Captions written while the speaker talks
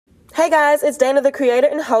Hey guys, it's Dana, the creator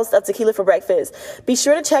and host of Tequila for Breakfast. Be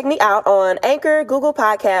sure to check me out on Anchor, Google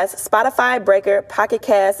Podcasts, Spotify, Breaker, Pocket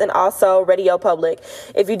Cast, and also Radio Public.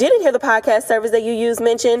 If you didn't hear the podcast service that you use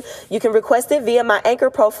mentioned, you can request it via my Anchor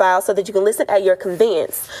profile so that you can listen at your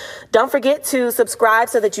convenience. Don't forget to subscribe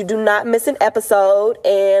so that you do not miss an episode.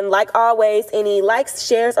 And like always, any likes,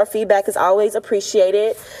 shares, or feedback is always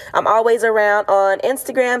appreciated. I'm always around on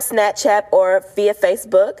Instagram, Snapchat, or via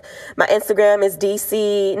Facebook. My Instagram is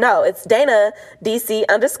it's Dana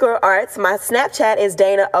DC_arts. My Snapchat is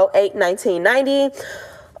Dana081990.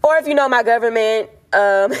 Or if you know my government,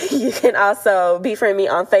 you can also befriend me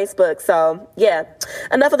on Facebook. So yeah,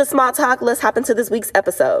 enough of the small talk. Let's hop into this week's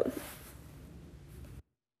episode.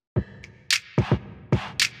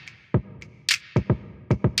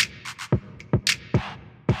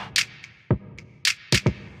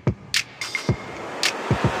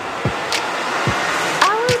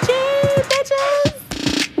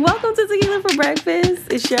 Welcome to Tequila for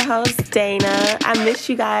Breakfast. It's your host, Dana. I miss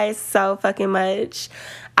you guys so fucking much.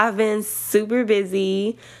 I've been super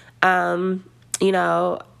busy. I'm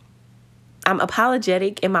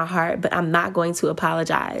apologetic in my heart, but I'm not going to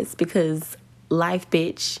apologize because life,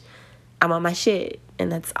 bitch, I'm on my shit.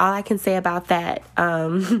 And that's all I can say about that.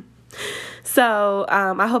 So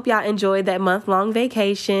I hope y'all enjoyed that month-long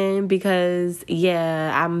vacation because,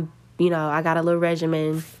 I got a little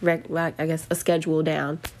regimen, a schedule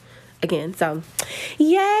down again. So,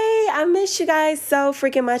 yay, I miss you guys so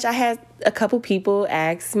freaking much. I had a couple people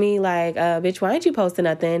ask me, like, bitch, why ain't you posting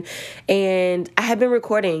nothing? And I have been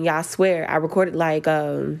recording, y'all, I swear. I recorded, I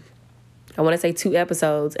want to say 2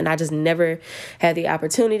 episodes, and I just never had the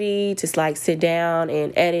opportunity to, sit down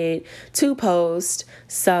and edit to post.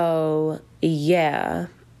 So, yeah.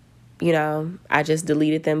 I just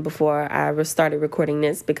deleted them before I started recording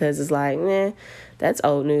this because it's that's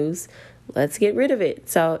old news. Let's get rid of it.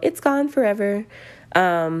 So it's gone forever.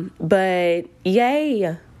 But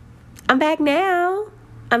yay, I'm back now.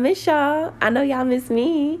 I miss y'all. I know y'all miss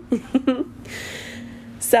me.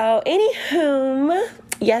 So anywho,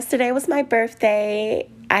 yesterday was my birthday.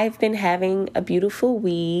 I've been having a beautiful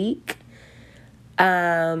week.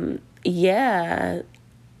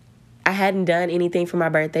 I hadn't done anything for my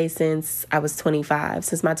birthday since I was 25,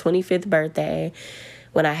 since my 25th birthday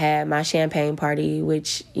when I had my champagne party,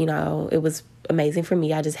 which, it was amazing for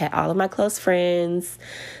me. I just had all of my close friends,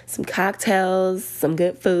 some cocktails, some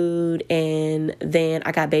good food, and then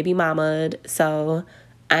I got baby mamaed, so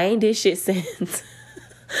I ain't did shit since.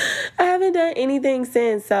 I haven't done anything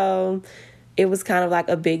since, so it was kind of like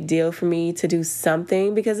a big deal for me to do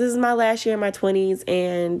something because this is my last year in my 20s,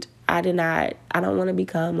 and I don't want to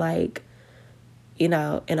become an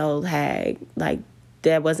old hag.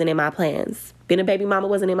 That wasn't in my plans. Being a baby mama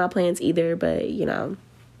wasn't in my plans either, but,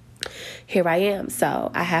 here I am. So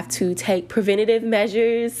I have to take preventative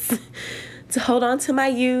measures to hold on to my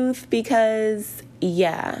youth because,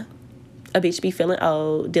 a bitch be feeling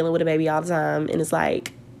old, dealing with a baby all the time. And it's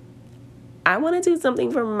I want to do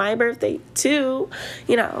something for my birthday too.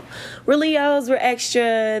 We're Leos, we're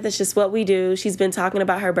extra. That's just what we do. She's been talking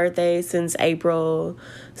about her birthday since April.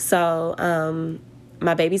 So,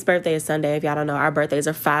 my baby's birthday is Sunday. If y'all don't know, our birthdays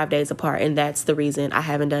are 5 days apart. And that's the reason I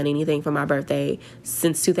haven't done anything for my birthday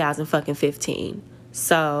since 2015.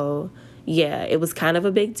 So, yeah, it was kind of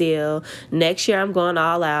a big deal. Next year, I'm going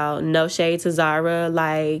all out. No shade to Zara.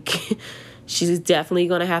 She's definitely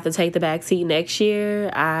going to have to take the back seat next year.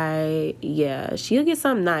 She'll get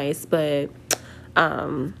something nice, but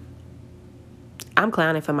I'm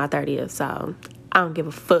clowning for my 30th, so I don't give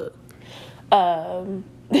a fuck.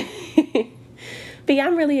 But yeah,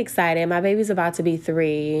 I'm really excited. My baby's about to be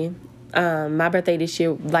 3. My birthday this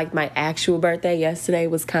year, my actual birthday yesterday,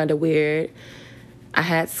 was kind of weird. I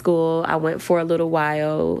had school. I went for a little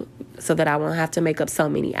while so that I won't have to make up so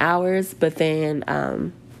many hours, but then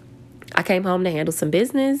I came home to handle some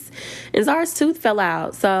business, and Zara's tooth fell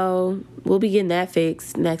out, so we'll be getting that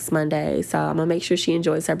fixed next Monday. So I'm going to make sure she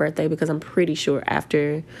enjoys her birthday because I'm pretty sure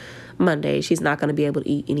after Monday she's not going to be able to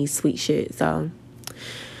eat any sweet shit. So,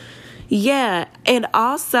 yeah. And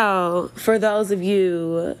also, for those of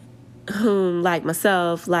you whom, like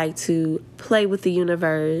myself, like to play with the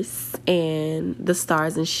universe and the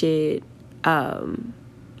stars and shit,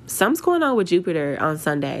 something's going on with Jupiter on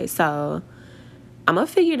Sunday, so I'm going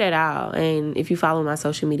to figure that out, and if you follow my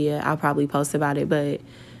social media, I'll probably post about it, but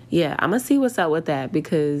yeah, I'm going to see what's up with that,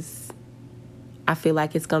 because I feel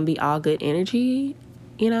like it's going to be all good energy,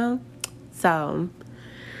 so,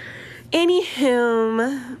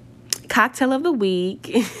 anywho, cocktail of the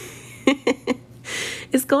week,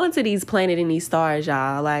 it's going to these planet and these stars,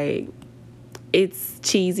 y'all, it's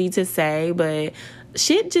cheesy to say, but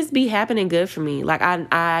shit just be happening good for me. Like,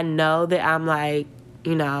 I know that I'm, like,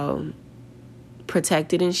 you know,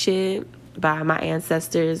 protected and shit by my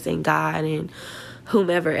ancestors and God and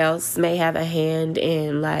whomever else may have a hand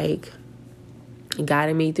in, like,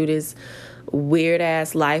 guiding me through this weird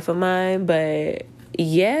ass life of mine. But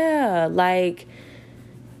yeah, like,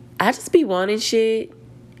 I just be wanting shit,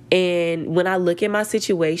 and when I look at my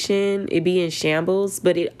situation, it be in shambles,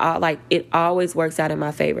 but it always works out in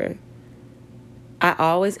my favor. I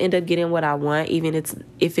always end up getting what I want, even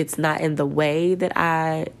if it's not in the way that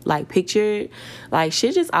I, like, pictured. Like,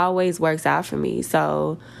 shit just always works out for me.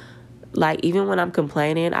 So, like, even when I'm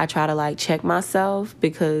complaining, I try to, like, check myself,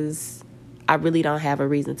 because I really don't have a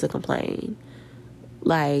reason to complain.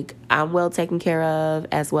 Like, I'm well taken care of,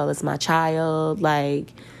 as well as my child.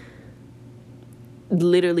 Like,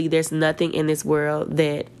 literally, there's nothing in this world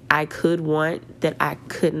that I could want that I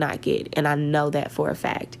could not get. And I know that for a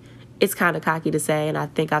fact. It's kind of cocky to say, and I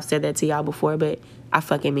think I've said that to y'all before, but I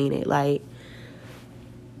fucking mean it. Like,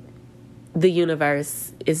 the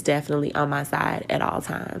universe is definitely on my side at all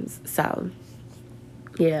times. So,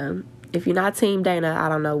 yeah. If you're not Team Dana, I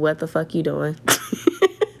don't know what the fuck you doing.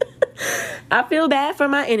 I feel bad for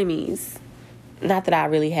my enemies. Not that I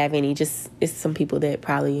really have any, just it's some people that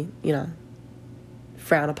probably, you know,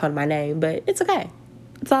 frown upon my name, but it's okay.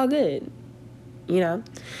 It's all good, you know.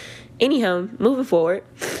 Anyhow, moving forward.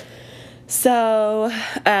 So,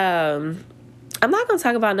 I'm not going to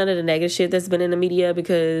talk about none of the negative shit that's been in the media,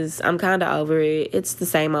 because I'm kind of over it. It's the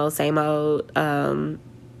same old, same old.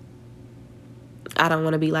 I don't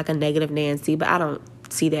want to be like a negative Nancy, but I don't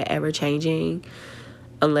see that ever changing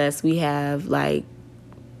unless we have, like,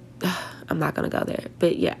 I'm not going to go there.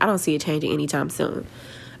 But yeah, I don't see it changing anytime soon.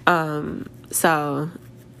 So,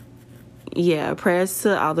 yeah, prayers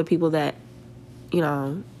to all the people that, you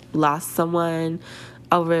know, lost someone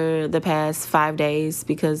over the past 5 days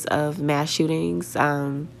because of mass shootings.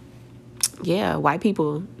 Yeah, white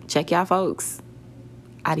people, check y'all folks.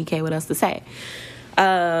 IDK, what else to say?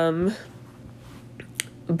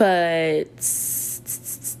 But,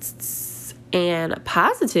 and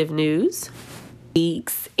positive news,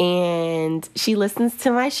 weeks, and she listens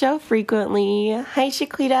to my show frequently. Hi,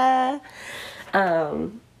 Shaquita.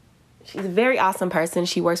 She's a very awesome person.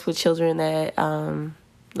 She works with children that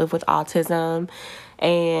live with autism.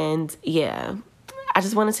 And yeah, I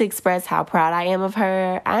just wanted to express how proud I am of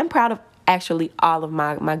her. I'm proud of actually all of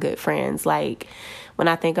my good friends. Like, when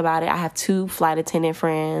I think about it, I have 2 flight attendant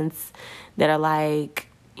friends that are, like,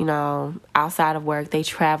 you know, outside of work, they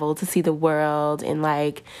travel to see the world, and,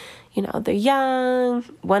 like, you know, they're young.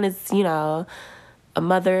 One is, you know, a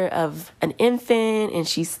mother of an infant, and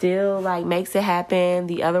she still, like, makes it happen.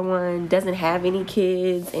 The other one doesn't have any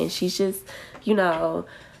kids, and she's just, you know,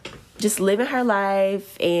 just living her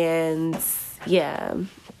life, and yeah,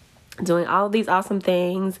 doing all of these awesome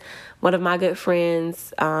things. One of my good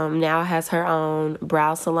friends now has her own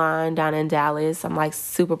brow salon down in Dallas. I'm, like,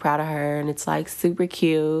 super proud of her, and it's, like, super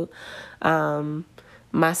cute.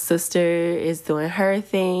 My sister is doing her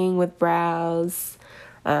thing with brows.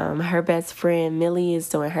 Her best friend Millie is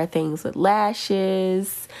doing her things with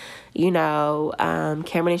lashes. You know,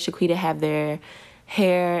 Cameron and Shaquita have their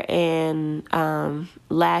hair and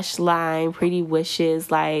lash line, Pretty Wishes.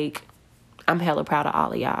 Like, I'm hella proud of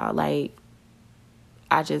all of y'all. Like,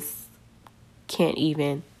 I just can't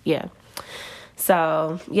even, yeah.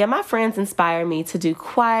 So, yeah, my friends inspire me to do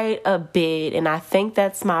quite a bit, and I think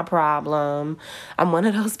that's my problem. I'm one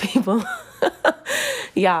of those people.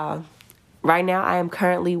 Y'all, right now I am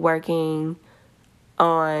currently working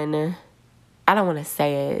on, I don't want to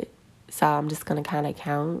say it, so I'm just going to kind of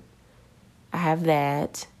count. I have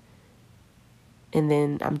that, and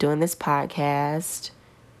then I'm doing this podcast,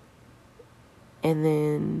 and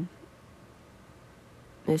then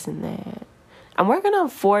this and that. I'm working on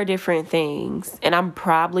 4 different things, and I know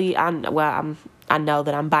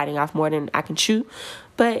that I'm biting off more than I can chew,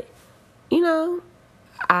 but, you know,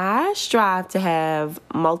 I strive to have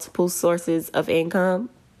multiple sources of income.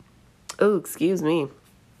 Oh, excuse me.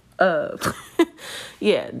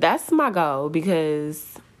 Yeah, that's my goal,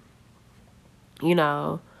 because, you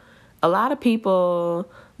know, a lot of people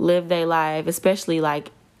live their life, especially, like,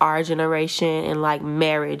 our generation, and, like,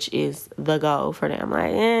 marriage is the goal for them.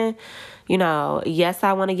 Like, you know, yes,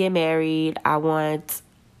 I want to get married. I want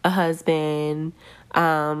a husband.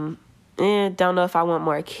 Don't know if I want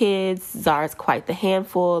more kids. Zara's quite the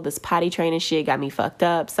handful. This potty training shit got me fucked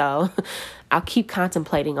up, so I'll keep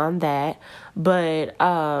contemplating on that. But,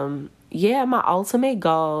 yeah, my ultimate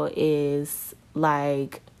goal is,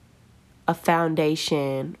 like, a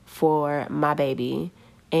foundation for my baby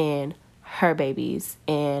and her babies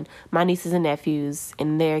and my nieces and nephews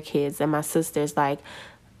and their kids and my sisters. Like,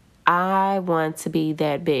 I want to be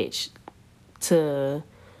that bitch to,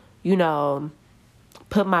 you know,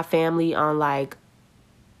 put my family on, like,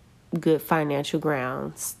 good financial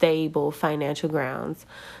grounds, stable financial grounds.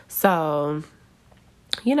 So,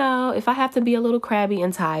 you know, if I have to be a little crabby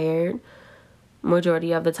and tired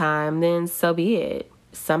majority of the time, then so be it.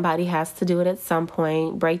 Somebody has to do it at some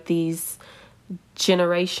point. Break these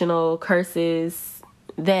generational curses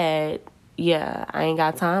that, yeah, I ain't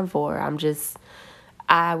got time for.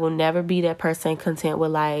 I will never be that person content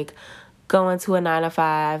with, like, going to a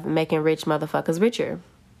 9-to-5, making rich motherfuckers richer.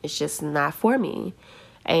 It's just not for me.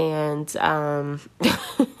 And I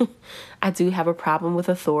do have a problem with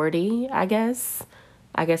authority, I guess.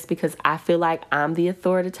 Because I feel like I'm the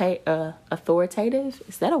authoritative,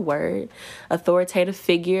 is that a word? Authoritative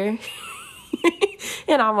figure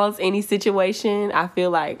in almost any situation. I feel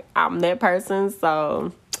like I'm that person,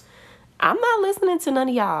 so I'm not listening to none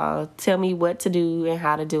of y'all tell me what to do and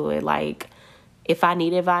how to do it. Like, if I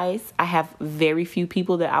need advice, I have very few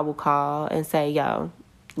people that I will call and say, yo,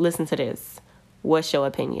 listen to this. What's your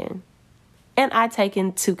opinion? And I take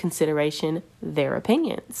into consideration their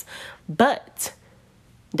opinions. But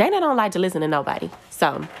Dana don't like to listen to nobody.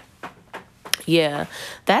 So, yeah,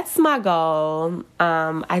 that's my goal.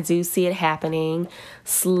 I do see it happening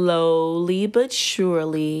slowly but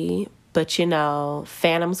surely. But, you know,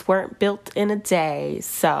 phantoms weren't built in a day.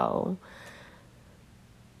 So,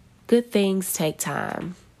 good things take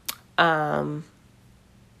time.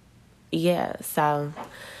 Yeah, so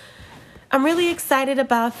I'm really excited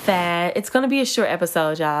about that. It's going to be a short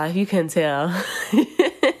episode, y'all, if you can tell.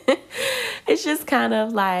 It's just kind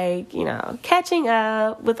of like, you know, catching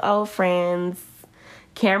up with old friends.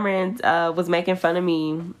 Cameron was making fun of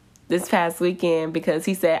me this past weekend because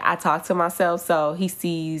he said I talk to myself, so he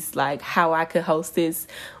sees, like, how I could host this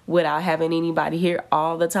without having anybody here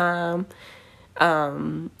all the time.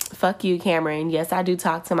 Fuck you, Cameron. Yes, I do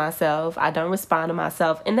talk to myself. I don't respond to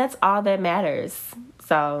myself, and that's all that matters.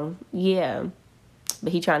 So, yeah.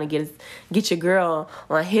 But he trying to get your girl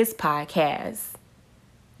on his podcast.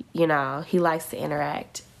 You know, he likes to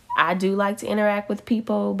interact. I do like to interact with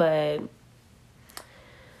people, but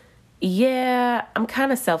yeah, I'm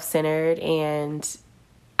kind of self-centered, and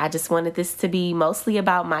I just wanted this to be mostly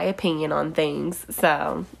about my opinion on things.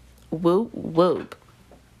 So, whoop, whoop.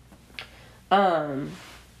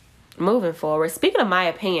 Moving forward, speaking of my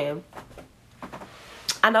opinion,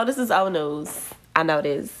 I know this is old news. I know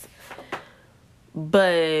this.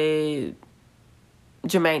 But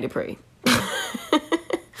Jermaine Dupri.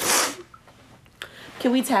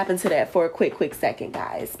 Can we tap into that for a quick second,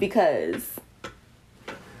 guys? Because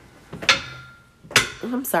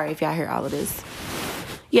I'm sorry if y'all hear all of this.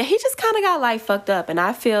 Yeah, he just kind of got, like, fucked up. And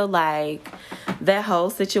I feel like that whole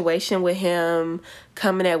situation with him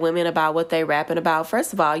coming at women about what they rapping about.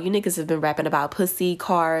 First of all, you niggas have been rapping about pussy,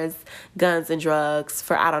 cars, guns, and drugs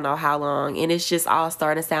for I don't know how long. And it's just all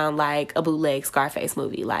starting to sound like a bootleg Scarface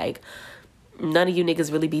movie. Like, none of you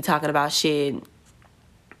niggas really be talking about shit.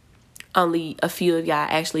 Only a few of y'all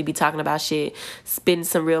actually be talking about shit, spitting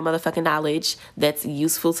some real motherfucking knowledge that's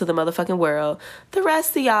useful to the motherfucking world. The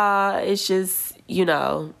rest of y'all is just, you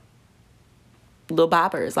know, little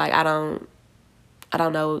boppers. Like, I don't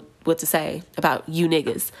know what to say about you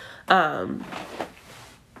niggas.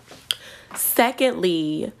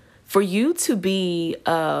 Secondly, for you to be,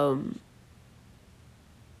 I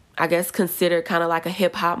guess, considered kind of like a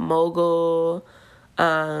hip-hop mogul,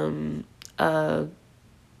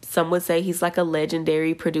 some would say he's like a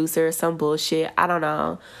legendary producer or some bullshit. I don't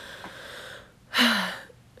know. I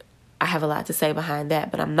have a lot to say behind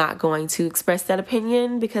that, but I'm not going to express that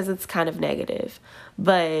opinion because it's kind of negative.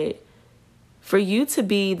 But for you to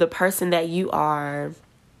be the person that you are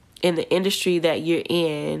in the industry that you're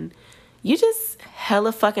in, you just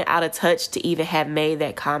hella fucking out of touch to even have made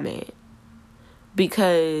that comment.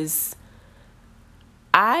 Because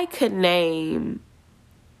I could name,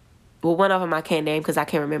 well, one of them I can't name because I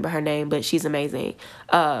can't remember her name, but she's amazing.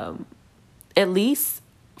 At least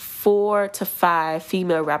 4 to 5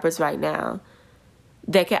 female rappers right now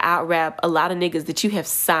that can out-rap a lot of niggas that you have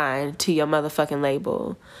signed to your motherfucking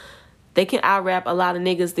label. They can out-rap a lot of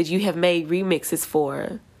niggas that you have made remixes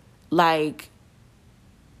for. Like,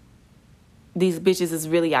 these bitches is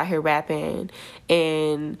really out here rapping.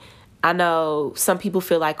 And I know some people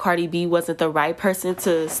feel like Cardi B wasn't the right person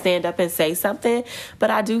to stand up and say something, but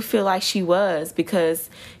I do feel like she was, because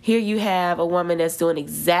here you have a woman that's doing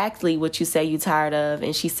exactly what you say you tired of,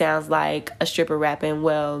 and she sounds like a stripper rapping.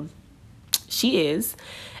 Well, she is.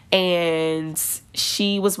 And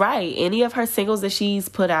she was right. Any of her singles that she's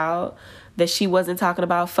put out, that she wasn't talking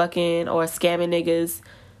about fucking or scamming niggas,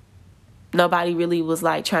 nobody really was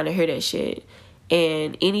like trying to hear that shit.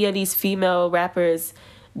 And any of these female rappers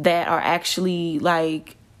that are actually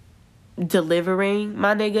like delivering,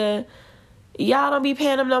 my nigga, y'all don't be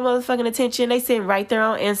paying them no motherfucking attention. They sitting right there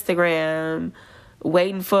on Instagram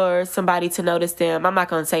waiting for somebody to notice them. I'm not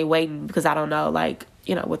gonna say waiting because I don't know, like,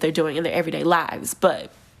 you know, what they're doing in their everyday lives,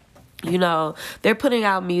 but you know, they're putting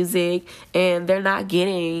out music and they're not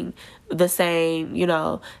getting the same, you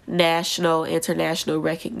know, national, international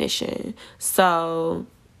recognition. So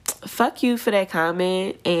fuck you for that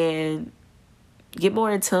comment and get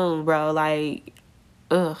more in tune, bro. Like,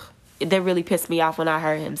 ugh, that really pissed me off when I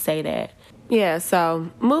heard him say that. Yeah, so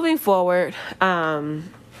moving forward, I'm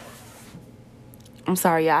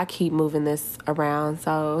sorry, y'all, I keep moving this around,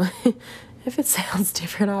 so if it sounds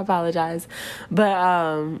different, I apologize.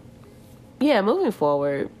 But yeah, moving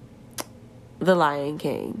forward, The Lion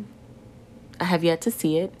King. I have yet to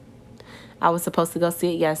see it. I was supposed to go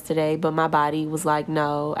see it yesterday, but my body was like,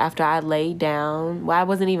 no. After I laid down, well, I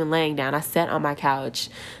wasn't even laying down. I sat on my couch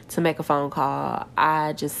to make a phone call.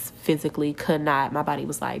 I just physically could not. My body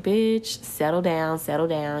was like, bitch, settle down, settle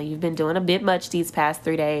down. You've been doing a bit much these past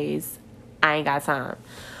 3 days. I ain't got time.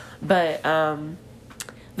 But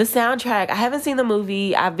the soundtrack, I haven't seen the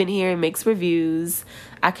movie. I've been hearing mixed reviews.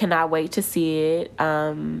 I cannot wait to see it.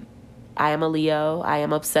 I am a Leo. I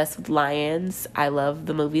am obsessed with lions. I love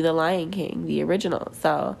the movie The Lion King, the original.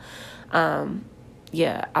 So,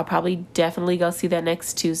 yeah, I'll probably definitely go see that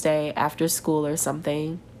next Tuesday after school or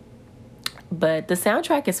something. But the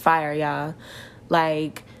soundtrack is fire, y'all.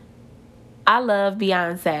 Like, I love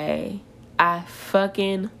Beyonce. I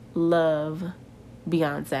fucking love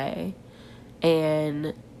Beyonce.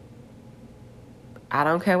 And I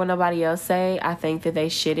don't care what nobody else say. I think that they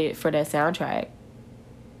shit it for that soundtrack.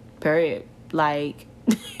 Period. Like,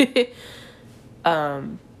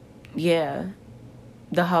 yeah,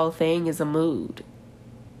 the whole thing is a mood.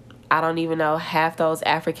 I don't even know half those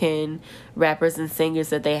African rappers and singers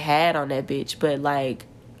that they had on that bitch, but like,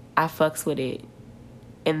 I fucks with it.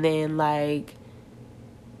 And then like,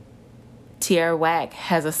 Tierra Whack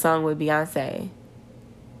has a song with Beyonce.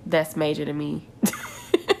 That's major to me.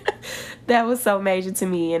 That was so major to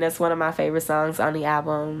me, and that's one of my favorite songs on the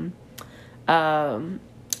album.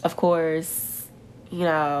 Of course, you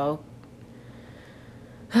know,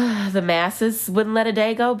 the masses wouldn't let a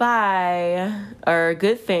day go by, or a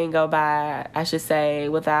good thing go by, I should say,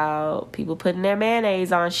 without people putting their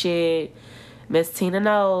mayonnaise on shit. Miss Tina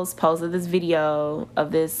Knowles posted this video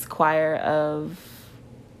of this choir of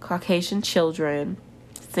Caucasian children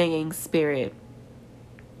singing Spirit.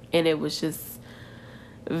 And it was just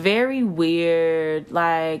very weird.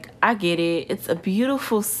 Like, I get it. It's a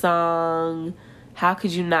beautiful song. How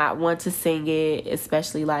could you not want to sing it,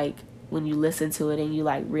 especially like when you listen to it and you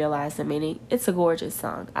like realize the meaning? It's a gorgeous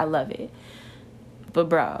song. I love it. But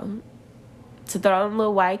bro, to throw them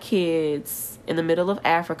little white kids in the middle of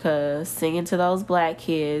Africa singing to those black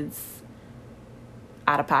kids,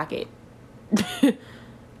 out of pocket.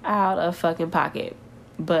 Out of fucking pocket.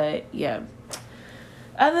 But yeah.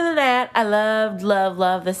 Other than that, I love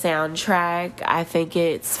the soundtrack. I think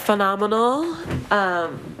it's phenomenal.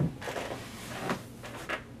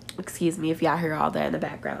 Excuse me if y'all hear all that in the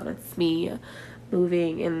background. It's me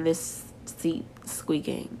moving in this seat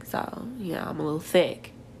squeaking. So, you know, I'm a little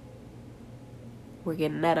thick. We're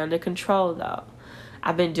getting that under control, though.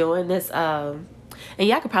 I've been doing this, and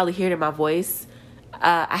y'all could probably hear it in my voice.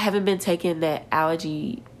 I haven't been taking that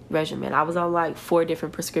allergy regimen. I was on like 4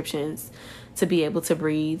 different prescriptions to be able to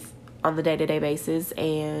breathe on the day-to-day basis.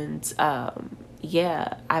 And,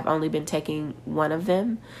 yeah, I've only been taking one of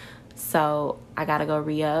them. So I gotta go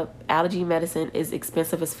re-up. Allergy medicine is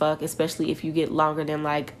expensive as fuck, especially if you get longer than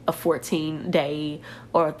like a 14-day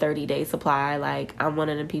or a 30-day supply. Like, I'm one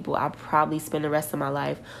of them people, I'll probably spend the rest of my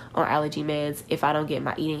life on allergy meds if I don't get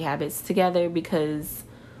my eating habits together, because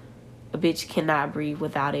a bitch cannot breathe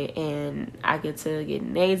without it, and I get to get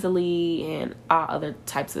nasally and all other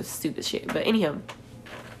types of stupid shit. But anyhow,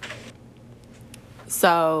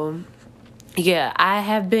 so yeah, I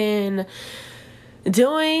have been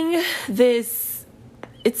doing this,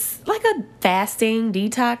 it's like a fasting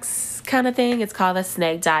detox kind of thing. It's called a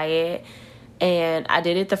snake diet, and I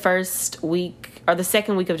did it the first week or the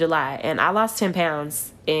second week of July, and I lost 10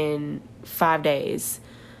 pounds in 5 days.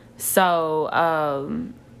 So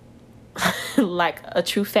like a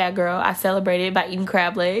true fat girl, I celebrated by eating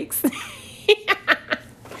crab legs.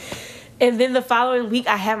 And then the following week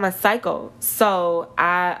I had my cycle. So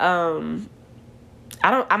I'm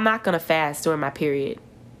not gonna fast during my period.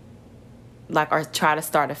 like, or try to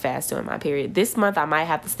start a fast during my period. This month I might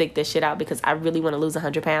have to stick this shit out because I really want to lose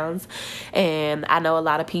 100 pounds. And I know a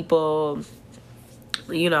lot of people,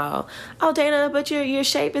 you know, oh, Dana, but your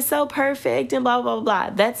shape is so perfect and blah, blah, blah.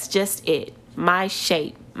 That's just it. My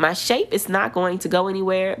shape is not going to go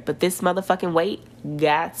anywhere, but this motherfucking weight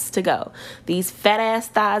gots to go. These fat ass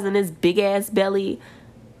thighs and this big ass belly,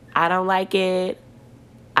 I don't like it.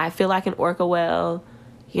 I feel like an orca whale,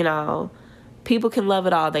 you know. People can love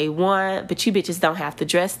it all they want, but you bitches don't have to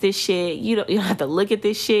dress this shit. You don't have to look at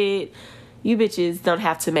this shit. You bitches don't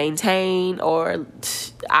have to maintain or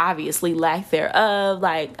obviously lack thereof.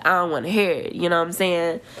 Like, I don't want to hear it. You know what I'm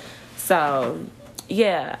saying? So,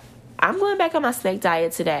 yeah. I'm going back on my snake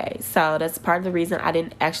diet today. So, that's part of the reason I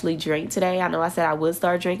didn't actually drink today. I know I said I would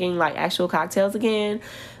start drinking, like, actual cocktails again.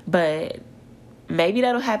 But maybe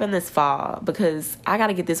that'll happen this fall because I got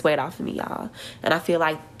to get this weight off of me, y'all. And I feel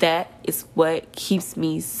like that is what keeps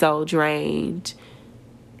me so drained.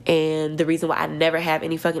 And the reason why I never have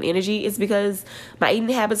any fucking energy is because my eating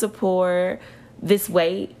habits are poor. This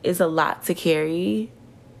weight is a lot to carry.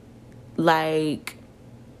 Like,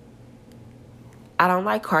 I don't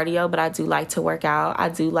like cardio, but I do like to work out. I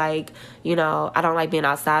do like, you know, I don't like being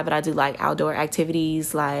outside, but I do like outdoor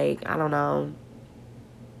activities like, I don't know,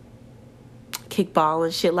 kickball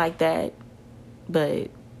and shit like that. But,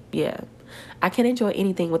 yeah, I can't enjoy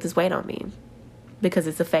anything with this weight on me because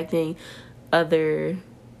it's affecting other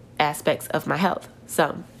aspects of my health.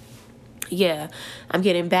 So, yeah, I'm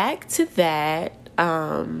getting back to that.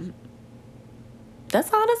 That's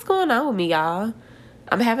all that's going on with me, y'all.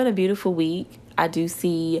 I'm having a beautiful week. I do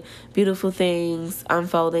see beautiful things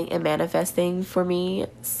unfolding and manifesting for me.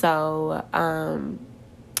 So,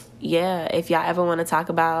 yeah, if y'all ever want to talk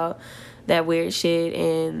about that weird shit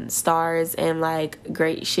and stars and like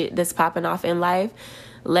great shit that's popping off in life,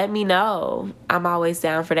 let me know. I'm always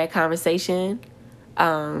down for that conversation.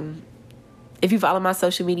 If you follow my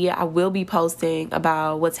social media, I will be posting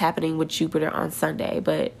about what's happening with Jupiter on Sunday,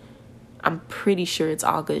 but I'm pretty sure it's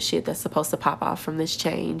all good shit that's supposed to pop off from this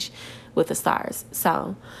change with the stars.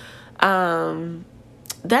 So,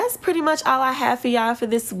 that's pretty much all I have for y'all for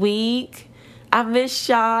this week. I miss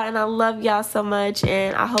y'all and I love y'all so much,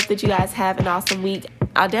 and I hope that you guys have an awesome week.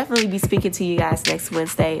 I'll definitely be speaking to you guys next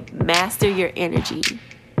Wednesday. Master your energy.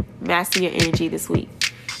 Master your energy this week.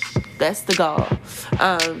 That's the goal.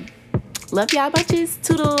 Love y'all bunches.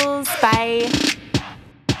 Toodles. Bye.